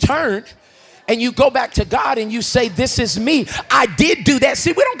means you turn. And you go back to God and you say, this is me. I did do that.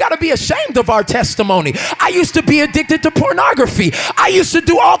 See, we don't got to be ashamed of our testimony. I used to be addicted to pornography. I used to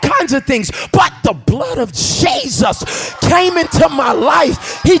do all kinds of things. But the blood of Jesus came into my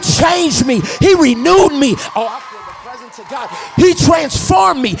life. He changed me. He renewed me. Oh, I feel the presence of God. He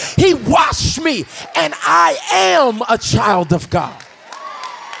transformed me. He washed me. And I am a child of God.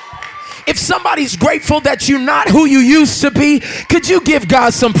 If somebody's grateful that you're not who you used to be, could you give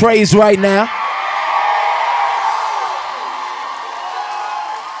God some praise right now?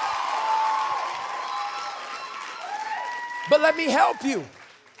 But let me help you.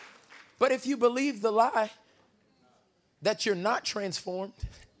 But if you believe the lie that you're not transformed,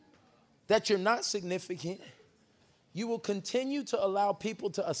 that you're not significant, you will continue to allow people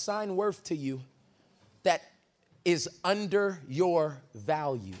to assign worth to you that is under your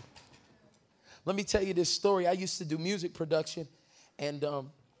value. Let me tell you this story. I used to do music production, and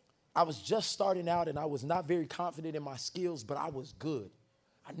I was just starting out, and I was not very confident in my skills, but I was good.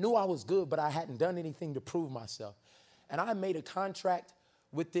 I knew I was good, but I hadn't done anything to prove myself. And I made a contract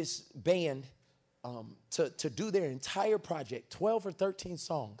with this band to do their entire project, 12 or 13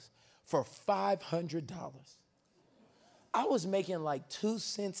 songs, for $500. I was making like 2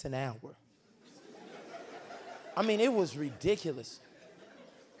 cents an hour. I mean, it was ridiculous.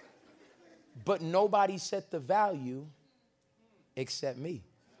 But nobody set the value except me.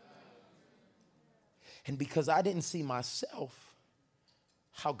 And because I didn't see myself,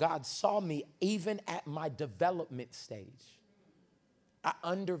 how God saw me even at my development stage, I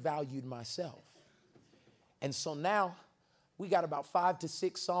undervalued myself. And so now we got about 5 to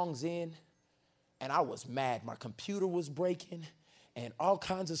 6 songs in, and I was mad. My computer was breaking. And all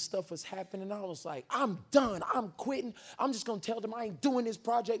kinds of stuff was happening. I was like, I'm done. I'm quitting. I'm just going to tell them I ain't doing this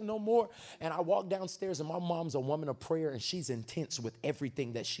project no more. And I walked downstairs, and my mom's a woman of prayer, and she's intense with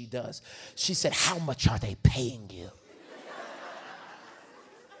everything that she does. She said, how much are they paying you?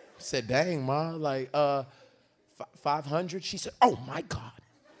 I said, dang, Ma, like 500. She said, oh, my God.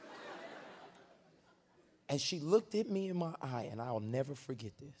 And she looked at me in my eye, and I'll never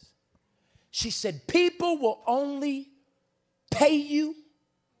forget this. She said, people will only pay you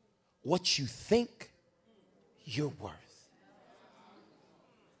what you think you're worth.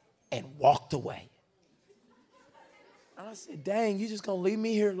 And walked away. And I said, dang, you just gonna leave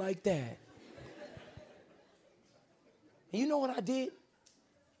me here like that? And you know what I did?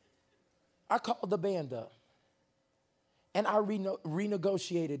 I called the band up. And I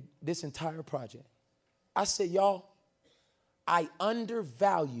renegotiated this entire project. I said, y'all, I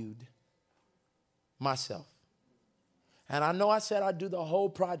undervalued myself. And I know I said I'd do the whole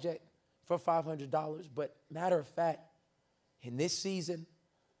project for $500, but matter of fact, in this season,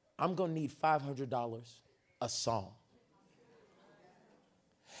 I'm going to need $500 a song.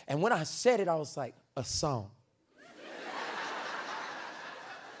 And when I said it, I was like, a song.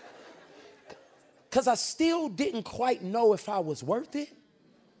 Because I still didn't quite know if I was worth it,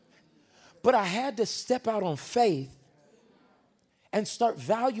 but I had to step out on faith and start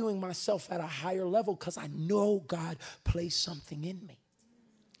valuing myself at a higher level because I know God placed something in me.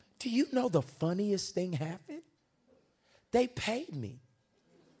 Do you know the funniest thing happened? They paid me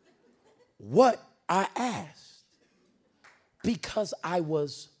what I asked because I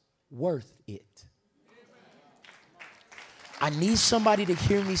was worth it. I need somebody to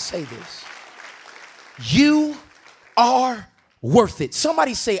hear me say this. You are worth it.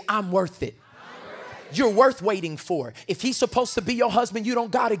 Somebody say, I'm worth it. You're worth waiting for. If he's supposed to be your husband, you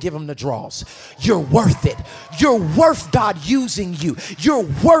don't got to give him the draws. You're worth it. You're worth God using you. You're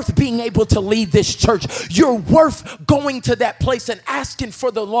worth being able to lead this church. You're worth going to that place and asking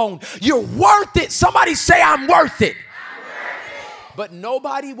for the loan. You're worth it. Somebody say, I'm worth it. But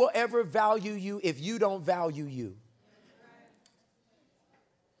nobody will ever value you if you don't value you.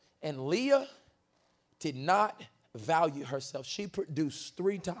 And Leah did not value herself. She produced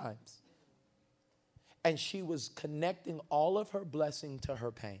 3 times. And she was connecting all of her blessing to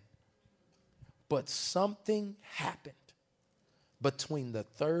her pain. But something happened between the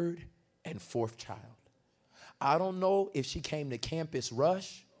 3rd and 4th child. I don't know if she came to Campus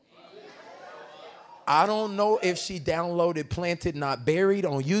Rush. I don't know if she downloaded Planted Not Buried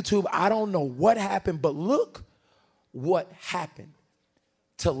on YouTube. I don't know what happened, but look what happened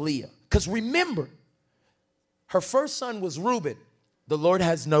to Leah. Because remember, her first son was Reuben. The Lord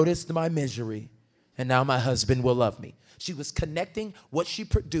has noticed my misery, and now my husband will love me. She was connecting what she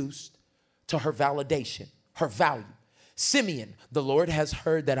produced to her validation, her value. Simeon, the Lord has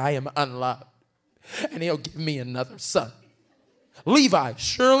heard that I am unloved, and he'll give me another son. Levi,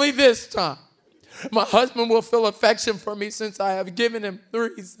 surely this time my husband will feel affection for me since I have given him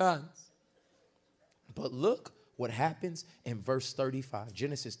 3 sons. But look what happens in verse 35,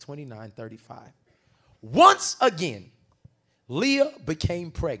 Genesis 29:35. Once again, Leah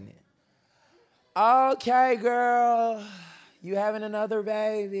became pregnant. Okay, girl, you having another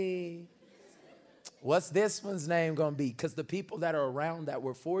baby. What's this one's name going to be? Because the people that are around that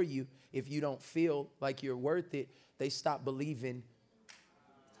were for you, if you don't feel like you're worth it, they stop believing.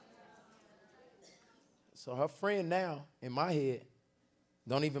 So her friend now, in my head,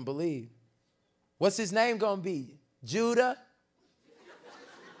 don't even believe. What's his name going to be? Judah?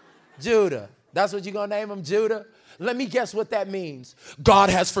 Judah. That's what you're going to name him, Judah? Let me guess what that means.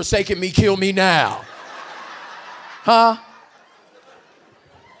 God has forsaken me, kill me now. Huh?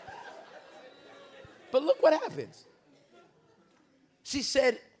 But look what happens. She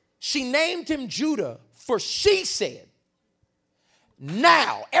said, she named him Judah, for she said,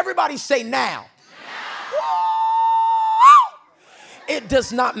 now. Everybody say now. It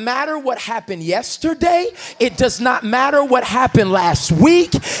does not matter what happened yesterday. It does not matter what happened last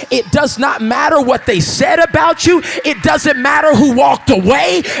week. It does not matter what they said about you. It doesn't matter who walked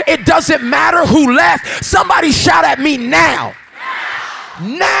away. It doesn't matter who left. Somebody shout at me now.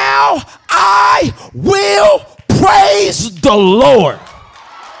 Now I will praise the Lord.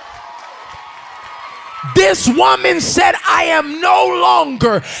 This woman said, I am no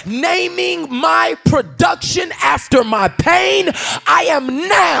longer naming my production after my pain. I am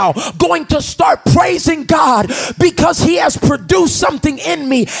now going to start praising God because he has produced something in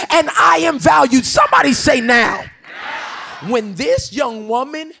me and I am valued. Somebody say now. When this young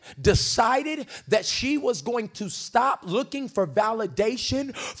woman decided that she was going to stop looking for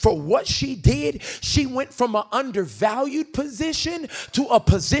validation for what she did, she went from an undervalued position to a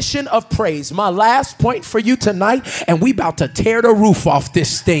position of praise. My last point for you tonight, and we about to tear the roof off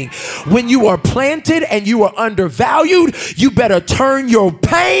this thing. When you are planted and you are undervalued, you better turn your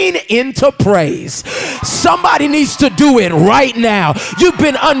pain into praise. Somebody needs to do it right now. You've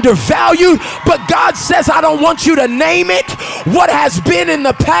been undervalued, but God says, I don't want you to name it what has been in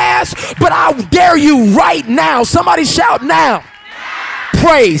the past, but I dare you right now. Somebody shout now.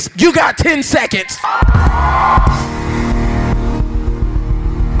 Praise. You got 10 seconds.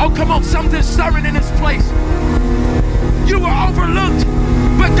 Oh, come on. Something's stirring in this place. You were overlooked,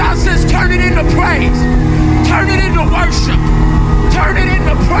 but God says turn it into praise. Turn it into worship. Turn it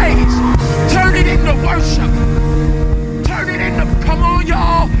into praise. Turn it into worship. Turn it into, come on,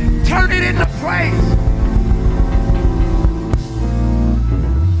 y'all. Turn it into praise.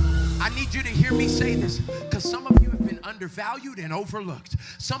 I need you to hear me say this, because some of you have been undervalued and overlooked.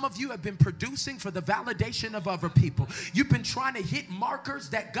 Some of you have been producing for the validation of other people. You've been trying to hit markers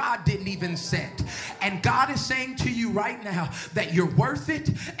that God didn't even set. And God is saying to you right now that you're worth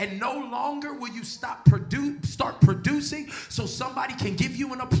it, and no longer will you start producing so somebody can give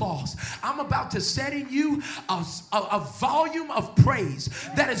you an applause. I'm about to set in you a volume of praise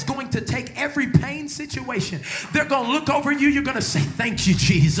that is going to take every pain situation. They're going to look over you. You're going to say, thank you,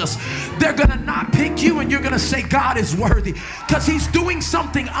 Jesus. They're going to not pick you, and you're going to say, God is worthy, because he's doing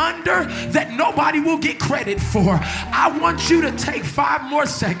something under that nobody will get credit for. I want you to take 5 more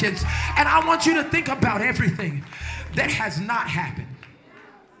seconds, and I want you to think about everything that has not happened.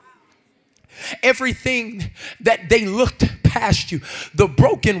 Everything that they looked past you, the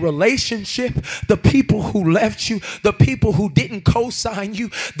broken relationship, the people who left you, the people who didn't co-sign you,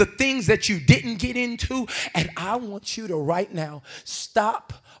 the things that you didn't get into. And I want you to right now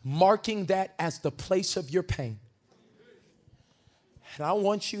stop marking that as the place of your pain. And I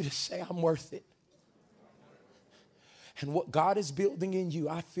want you to say, I'm worth it. And what God is building in you,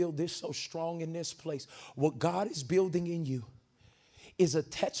 I feel this so strong in this place. What God is building in you is a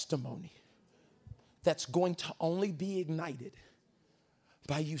testimony that's going to only be ignited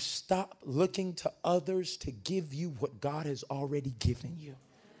by you stop looking to others to give you what God has already given you.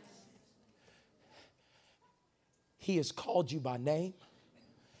 He has called you by name.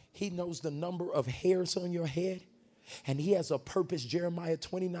 He knows the number of hairs on your head. And he has a purpose. Jeremiah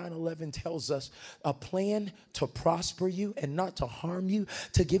 29:11 tells us a plan to prosper you and not to harm you,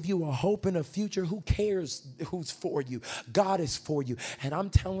 to give you a hope and a future. Who cares who's for you? God is for you. And I'm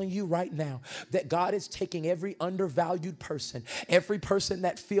telling you right now that God is taking every undervalued person, every person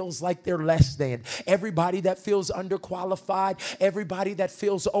that feels like they're less than, everybody that feels underqualified, everybody that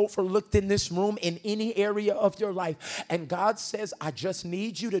feels overlooked in this room in any area of your life. And God says, I just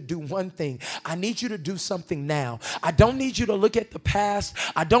need you to do one thing. I need you to do something now. I don't need you to look at the past.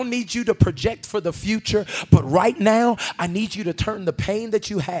 I don't need you to project for the future. But right now, I need you to turn the pain that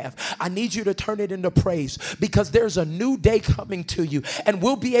you have, I need you to turn it into praise, because there's a new day coming to you. And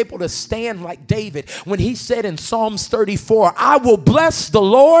we'll be able to stand like David when he said in Psalms 34, I will bless the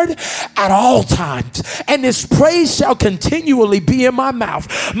Lord at all times, and his praise shall continually be in my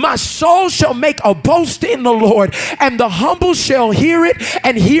mouth. My soul shall make a boast in the Lord, and the humble shall hear it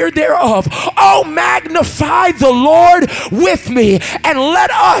and hear thereof. Oh, magnify the Lord with me, and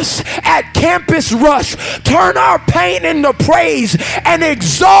let us at Campus Rush turn our pain into praise and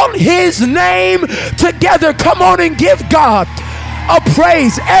exalt his name together. Come on and give God a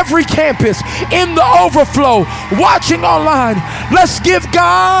praise. Every campus in the overflow, watching online, let's give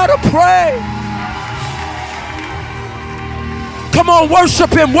God a praise. Come on,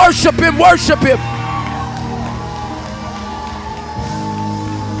 worship him, worship him, worship him.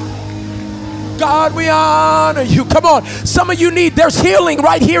 God, we honor you. Come on. Some of you need, there's healing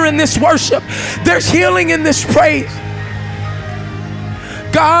right here in this worship. There's healing in this praise.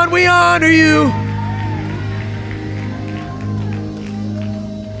 God, we honor you.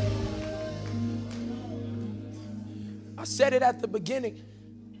 I said it at the beginning,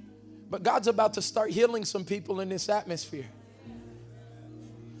 but God's about to start healing some people in this atmosphere.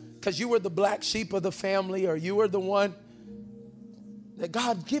 Because you were the black sheep of the family, or you were the one that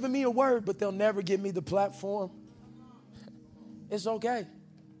God's given me a word, but they'll never give me the platform. It's okay.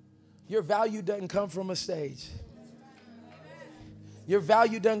 Your value doesn't come from a stage. Your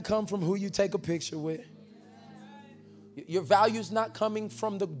value doesn't come from who you take a picture with. Your value's not coming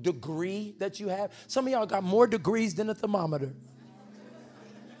from the degree that you have. Some of y'all got more degrees than a thermometer,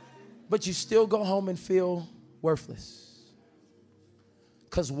 but you still go home and feel worthless.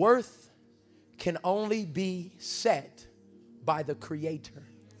 Because worth can only be set by the Creator.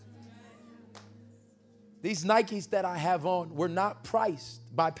 These Nikes that I have on were not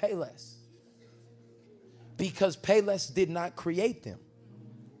priced by Payless, because Payless did not create them.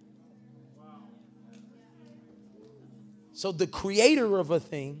 So the creator of a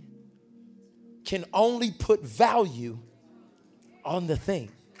thing can only put value on the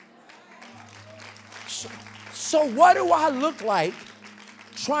thing. So what do I look like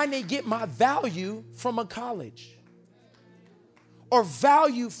trying to get my value from a college, or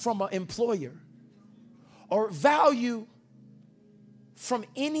value from an employer, or value from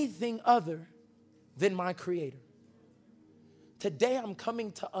anything other than my Creator? Today I'm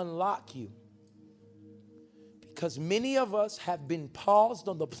coming to unlock you, because many of us have been paused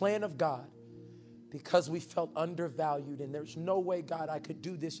on the plan of God because we felt undervalued, and there's no way, God, I could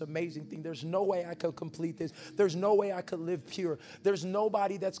do this amazing thing. There's no way I could complete this. There's no way I could live pure. There's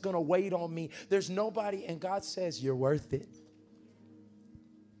nobody that's going to wait on me. There's nobody. And God says, you're worth it.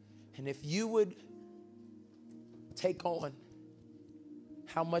 And if you would take on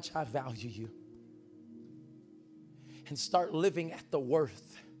how much I value you and start living at the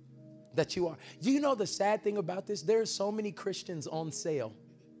worth that you are. You know the sad thing about this? There are so many Christians on sale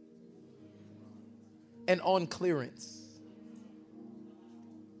and on clearance.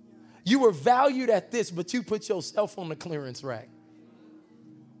 You were valued at this, but you put yourself on the clearance rack.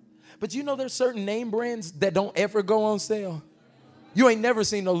 But you know there's certain name brands that don't ever go on sale. You ain't never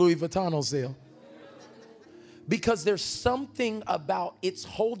seen a Louis Vuitton on sale. Because there's something about it's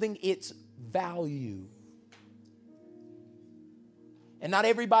holding its value. And not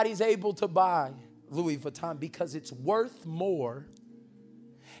everybody's able to buy Louis Vuitton because it's worth more.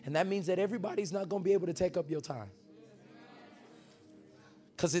 And that means that everybody's not going to be able to take up your time.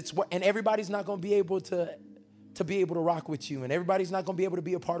 And everybody's not going to be able to rock with you. And everybody's not going to be able to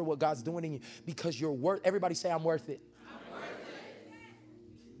be a part of what God's doing in you because you're worth. Everybody say, I'm worth it. I'm worth it.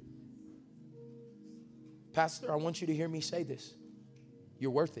 Pastor, I want you to hear me say this.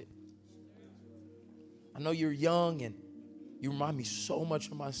 You're worth it. I know you're young and you remind me so much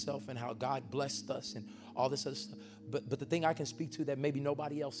of myself and how God blessed us and all this other stuff. But the thing I can speak to that maybe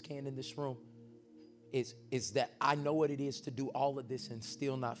nobody else can in this room is that I know what it is to do all of this and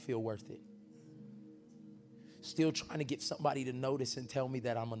still not feel worth it. Still trying to get somebody to notice and tell me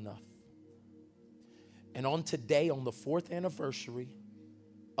that I'm enough. And on today, on the 4th anniversary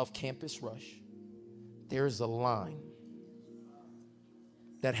of Campus Rush, there is a line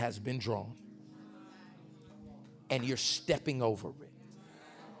that has been drawn. And you're stepping over it.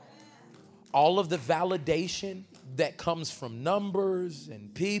 All of the validation that comes from numbers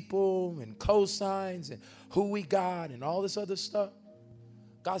and people and cosigns and who we got and all this other stuff.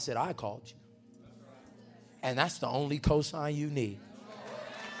 God said, I called you. And that's the only cosign you need.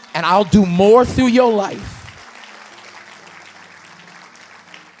 And I'll do more through your life.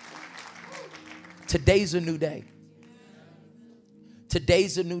 Today's a new day.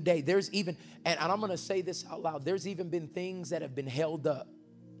 Today's a new day. There's even, and I'm going to say this out loud, there's even been things that have been held up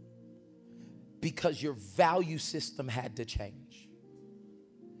because your value system had to change.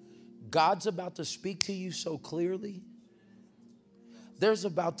 God's about to speak to you so clearly. There's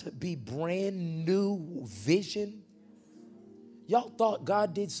about to be brand new vision. Y'all thought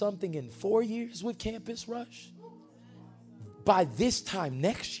God did something in 4 years with Campus Rush? By this time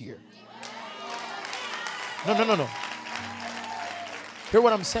next year. No. Hear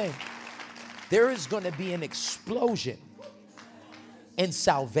what I'm saying? There is going to be an explosion in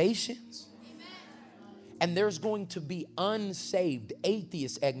salvations. And there's going to be unsaved,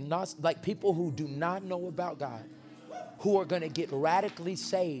 atheists, agnostics, like people who do not know about God, who are going to get radically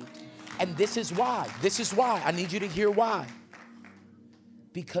saved. And this is why. I need you to hear why.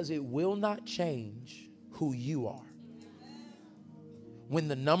 Because it will not change who you are. When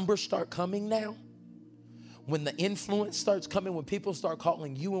the numbers start coming now, when the influence starts coming, when people start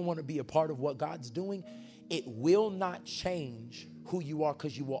calling you and want to be a part of what God's doing, it will not change who you are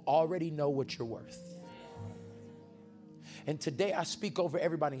because you will already know what you're worth. And today I speak over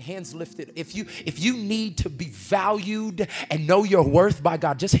everybody, hands lifted. If you need to be valued and know your worth by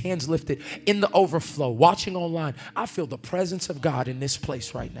God, just hands lifted in the overflow, watching online. I feel the presence of God in this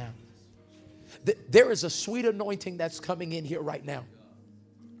place right now. There is a sweet anointing that's coming in here right now.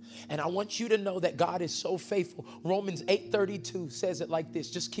 And I want you to know that God is so faithful. Romans 8:32 says it like this.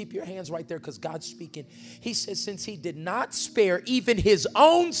 Just keep your hands right there because God's speaking. He says, since he did not spare even his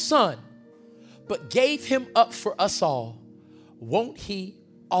own son, but gave him up for us all, won't he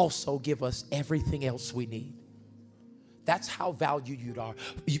also give us everything else we need? That's how valued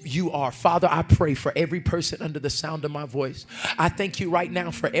you are. Father, I pray for every person under the sound of my voice. I thank you right now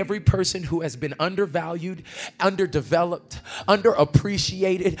for every person who has been undervalued, underdeveloped,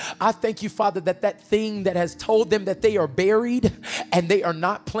 underappreciated. I thank you, Father, that thing that has told them that they are buried and they are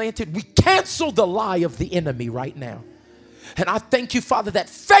not planted, we cancel the lie of the enemy right now. And I thank you, Father, that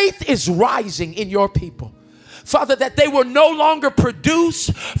faith is rising in your people. Father, that they will no longer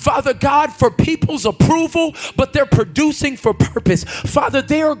produce, Father God, for people's approval, but they're producing for purpose. Father,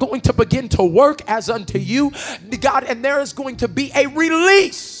 they are going to begin to work as unto you, God, and there is going to be a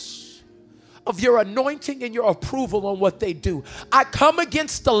release of your anointing and your approval on what they do. I come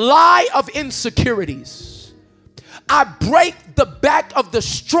against the lie of insecurities. I break the back of the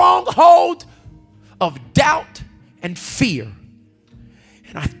stronghold of doubt and fear.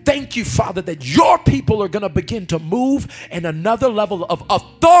 And I thank you, Father, that your people are going to begin to move in another level of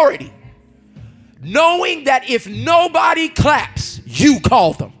authority, knowing that if nobody claps, you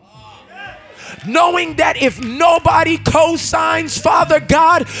call them. Knowing that if nobody co-signs, Father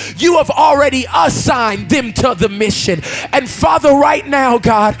God, you have already assigned them to the mission. And Father, right now,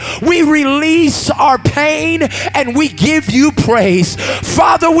 God, we release our pain and we give you praise.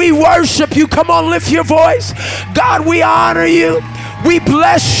 Father, we worship you. Come on, lift your voice. God, we honor you. We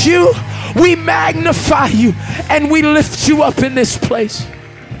bless you. We magnify you. And we lift you up in this place.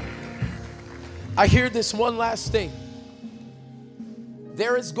 I hear this one last thing.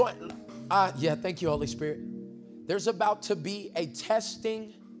 There is going... thank you, Holy Spirit. There's about to be a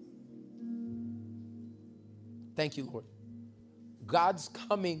testing. Thank you, Lord. God's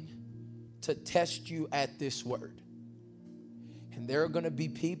coming to test you at this word. And there are going to be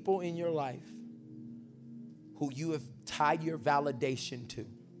people in your life who you have tied your validation to,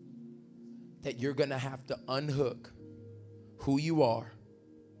 that you're going to have to unhook who you are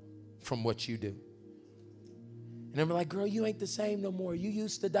from what you do. And they're like, girl, you ain't the same no more. You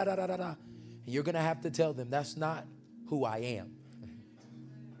used to da-da-da-da-da. And you're going to have to tell them, that's not who I am.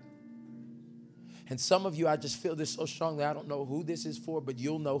 And some of you, I just feel this so strongly. I don't know who this is for, but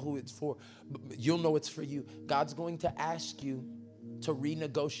you'll know who it's for. You'll know it's for you. God's going to ask you to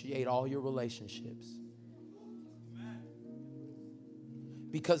renegotiate all your relationships.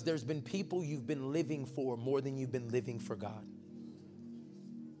 Because there's been people you've been living for more than you've been living for God.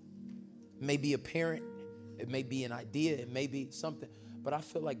 It may be a parent. It may be an idea. It may be something. But I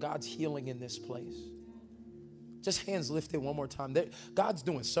feel like God's healing in this place. Just hands lifted one more time. God's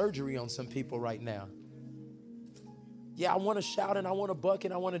doing surgery on some people right now. Yeah, I want to shout and I want to buck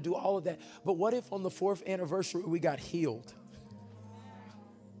and I want to do all of that. But what if on the 4th anniversary we got healed?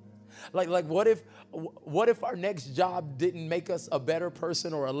 Like what if our next job didn't make us a better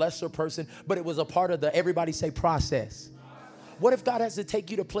person or a lesser person, but it was a part of the, everybody say, process? What if God has to take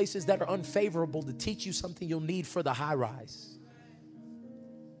you to places that are unfavorable to teach you something you'll need for the high rise?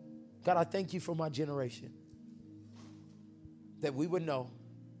 God, I thank you for my generation. That we would know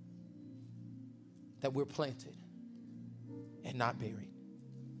that we're planted and not buried.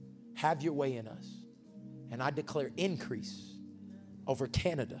 Have your way in us. And I declare increase over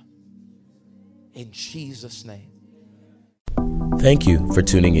Canada in Jesus' name. Thank you for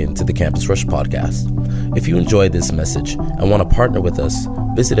tuning in to the Campus Rush podcast. If you enjoyed this message and want to partner with us,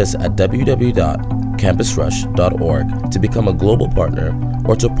 visit us at www.campusrush.org to become a global partner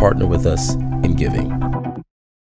or to partner with us in giving.